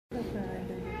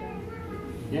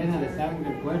llena de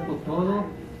sangre el cuerpo, todo,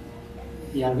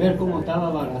 y al ver cómo estaba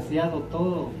balaceado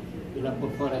todo, y las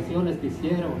perforaciones que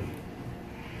hicieron,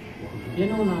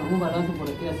 tiene un balazo por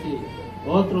aquí así,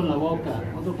 otro en la boca,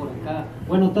 otro por acá,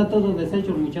 bueno, está todo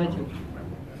deshecho el muchacho,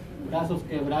 brazos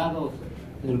quebrados,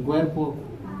 el cuerpo,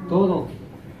 todo.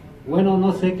 Bueno,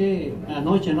 no sé qué,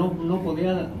 anoche no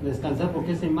podía descansar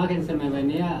porque esa imagen se me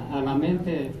venía a la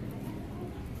mente,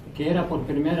 que era por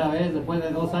primera vez, después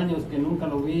de 2 años que nunca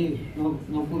lo vi,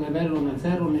 no pude verlo en el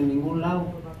cerro ni en ningún lado,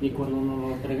 ni cuando nos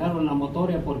lo entregaron la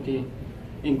motoria, porque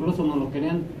incluso nos lo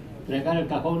querían entregar el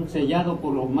cajón sellado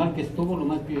por lo mal que estuvo, lo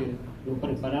más que lo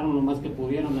prepararon, lo más que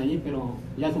pudieron allí, pero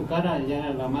ya su cara,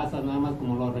 ya la masa nada más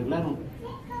como lo arreglaron.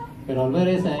 Pero al ver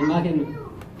esa imagen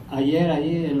ayer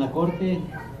ahí en la corte,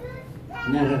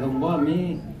 me retumbó a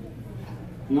mí,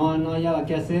 no hallaba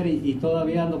qué hacer y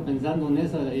todavía ando pensando en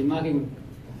esa imagen,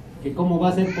 que cómo va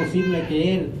a ser posible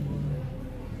que él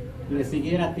le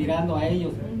siguiera tirando a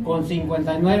ellos con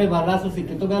 59 balazos y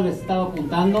que todavía les estaba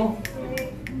apuntando,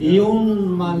 y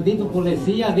un maldito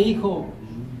policía dijo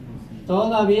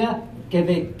todavía que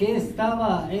de qué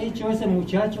estaba hecho ese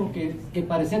muchacho, que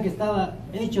parecía que estaba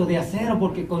hecho de acero,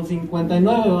 porque con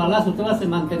 59 balazos todavía se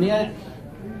mantenía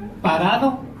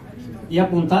parado y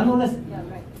apuntándoles.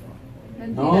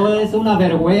 No, es una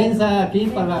vergüenza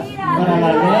aquí para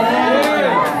la ley.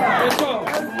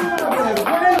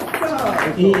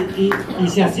 Y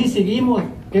si así seguimos,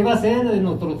 ¿qué va a ser de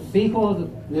nuestros hijos,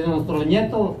 de nuestros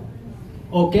nietos?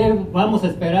 ¿O qué vamos a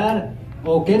esperar?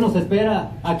 ¿O qué nos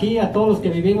espera aquí a todos los que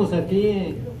vivimos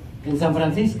aquí en San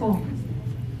Francisco?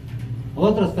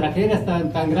 Otras tragedias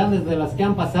tan grandes de las que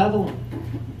han pasado,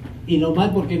 y lo más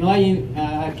porque no hay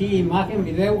aquí imagen,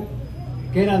 video,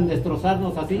 que eran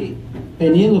destrozarnos así,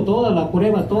 teniendo todas las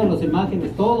pruebas, todas las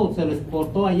imágenes, todo se les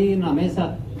portó allí en la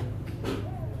mesa.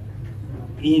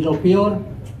 Y lo peor,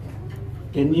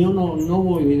 que ni uno, no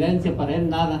hubo evidencia para él,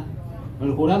 nada.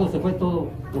 El jurado se fue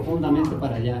todo profundamente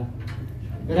para allá.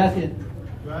 Gracias.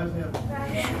 Gracias.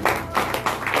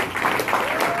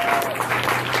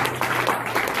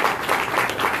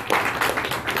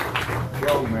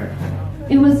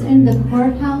 It was in the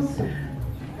courthouse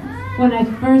when I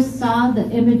first saw the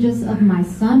images of my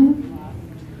son,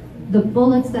 the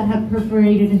bullets that had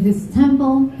perforated his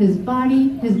temple, his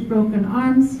body, his broken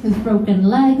arms, his broken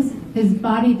legs, his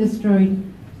body destroyed.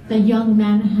 The young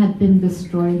man had been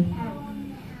destroyed.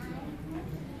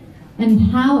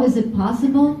 And how is it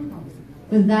possible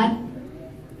with that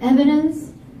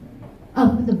evidence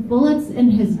of the bullets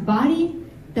in his body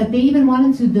that they even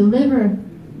wanted to deliver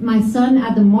my son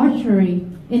at the mortuary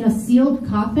in a sealed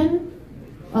coffin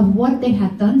of what they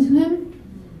had done to him?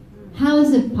 How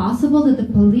is it possible that the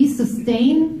police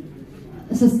sustain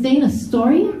a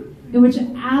story in which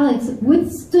Alex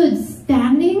withstood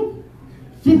standing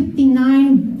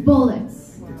 59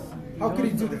 bullets? How could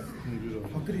he do that?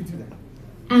 How could he do that?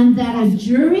 And that a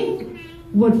jury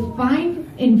would find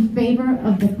in favor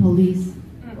of the police.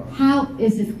 How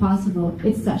is it possible?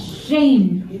 It's a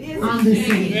shame on the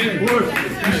city. A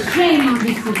shame on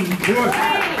the city.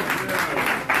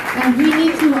 And we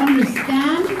need to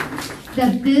understand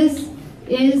that this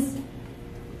is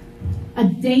a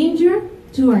danger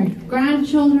to our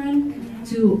grandchildren,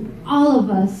 to all of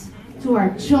us, to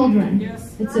our children.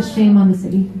 It's a shame on the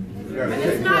city.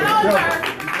 It's not over.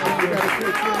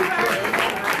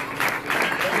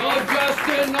 No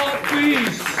justice, no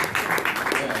peace.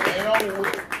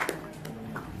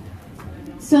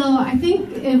 So I think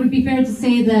it would be fair to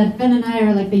say that Ben and I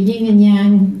are like the yin and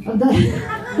yang of the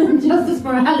Justice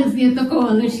for Alex Nieto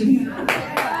coalition.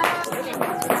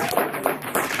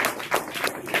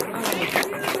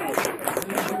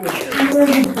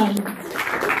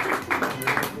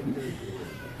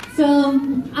 So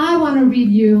I want to read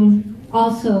you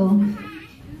also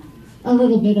a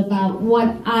little bit about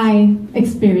what I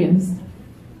experienced.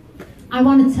 I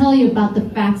want to tell you about the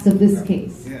facts of this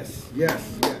case.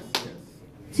 Yes.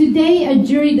 Today, a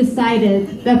jury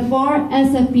decided that 4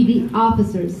 SFPD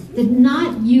officers did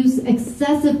not use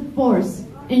excessive force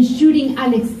in shooting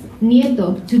Alex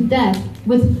Nieto to death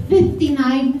with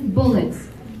 59 bullets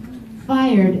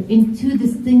fired in 2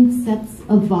 distinct sets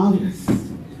of volleys.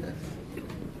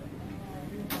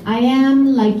 I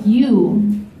am, like you,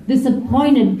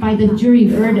 disappointed by the jury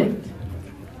verdict.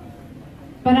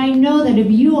 But I know that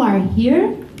if you are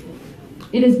here,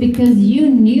 it is because you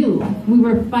knew we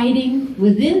were fighting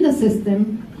within the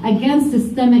system against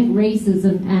systemic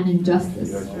racism and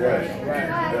injustice.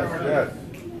 Yes.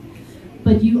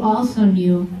 But you also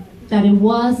knew that it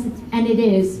was and it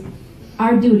is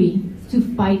our duty to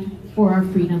fight for our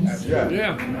freedoms. Yes.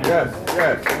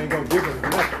 Ain't gonna give us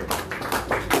nothing.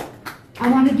 I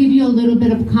want to give you a little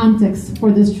bit of context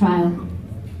for this trial.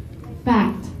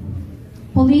 Fact: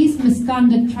 police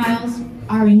misconduct trials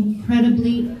are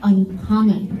incredibly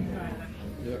uncommon.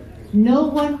 No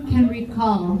one can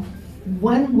recall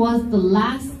when was the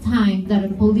last time that a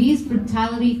police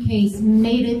brutality case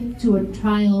made it to a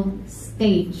trial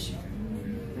stage.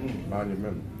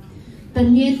 The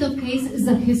Nieto case is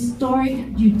a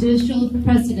historic judicial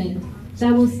precedent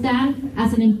that will stand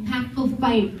as an impactful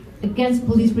fight against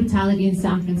police brutality in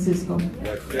San Francisco.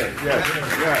 Yes.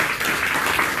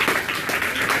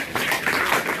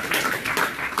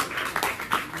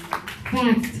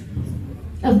 Fact: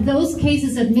 of those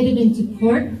cases admitted into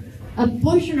court, a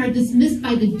portion are dismissed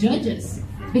by the judges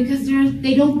because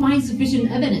they don't find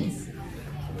sufficient evidence.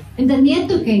 In the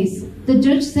Nieto case, the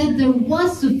judge said there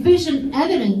was sufficient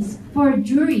evidence for a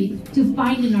jury to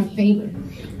find in our favor.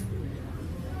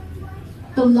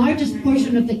 The largest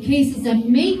portion of the cases that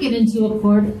make it into a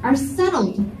court are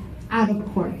settled out of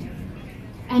court,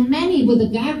 and many with a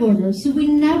gag order, so we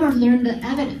never learn the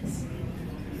evidence.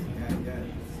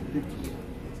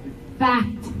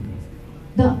 Fact: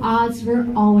 the odds were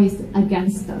always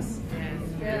against us.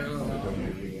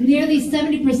 Nearly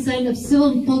 70% of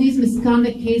civil police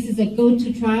misconduct cases that go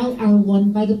to trial are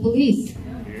won by the police,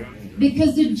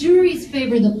 because the juries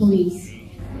favor the police.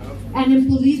 And in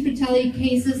police brutality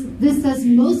cases, this says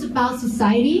most about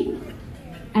society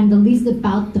and the least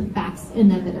about the facts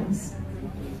and evidence.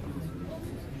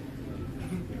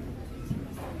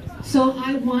 So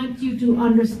I want you to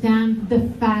understand the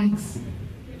facts.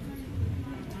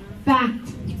 Fact: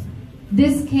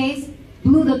 this case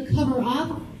blew the cover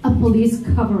off a police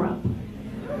cover-up.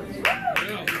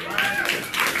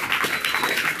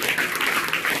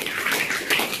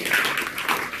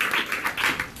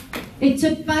 It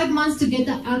took 5 months to get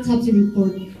the autopsy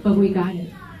report, but we got it.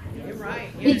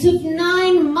 It took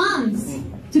 9 months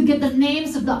to get the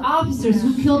names of the officers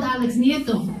who killed Alex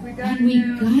Nieto, and we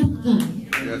got them.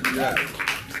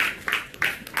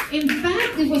 In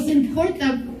fact, it was in court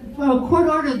that for a court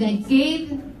order that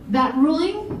gave that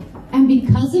ruling, and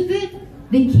because of it,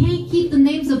 they can't keep the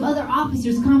names of other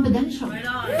officers confidential. Right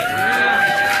on.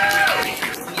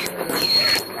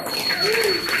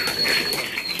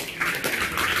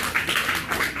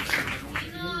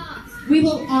 We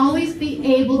will always be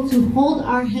able to hold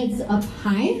our heads up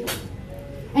high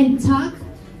and talk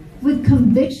with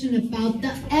conviction about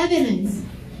the evidence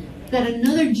that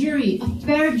another jury, a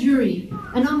fair jury,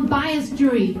 an unbiased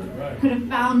jury, could have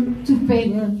found to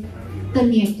favor the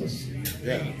Nietos.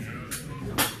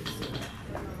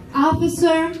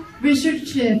 Officer Richard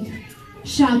Chip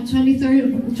shot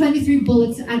 23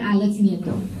 bullets at Alex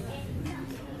Nieto.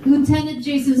 Lieutenant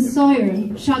Jason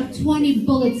Sawyer shot 20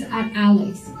 bullets at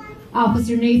Alex.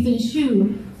 Officer Nathan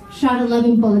Shue shot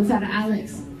 11 bullets at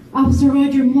Alex. Officer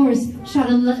Roger Morse shot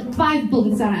 5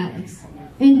 bullets at Alex.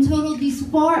 In total, these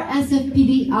 4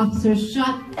 SFPD officers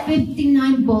shot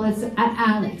 59 bullets at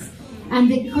Alex. And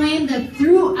they claim that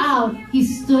throughout, he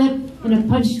stood in a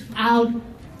punched-out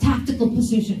tactical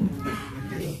position.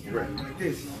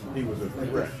 He was a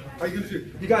threat. How you gonna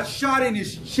do? He got shot in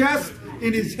his chest,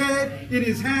 in his head, in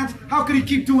his hands. How could he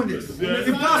keep doing this?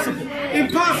 Impossible.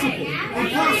 Impossible.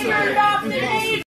 Impossible. Impossible.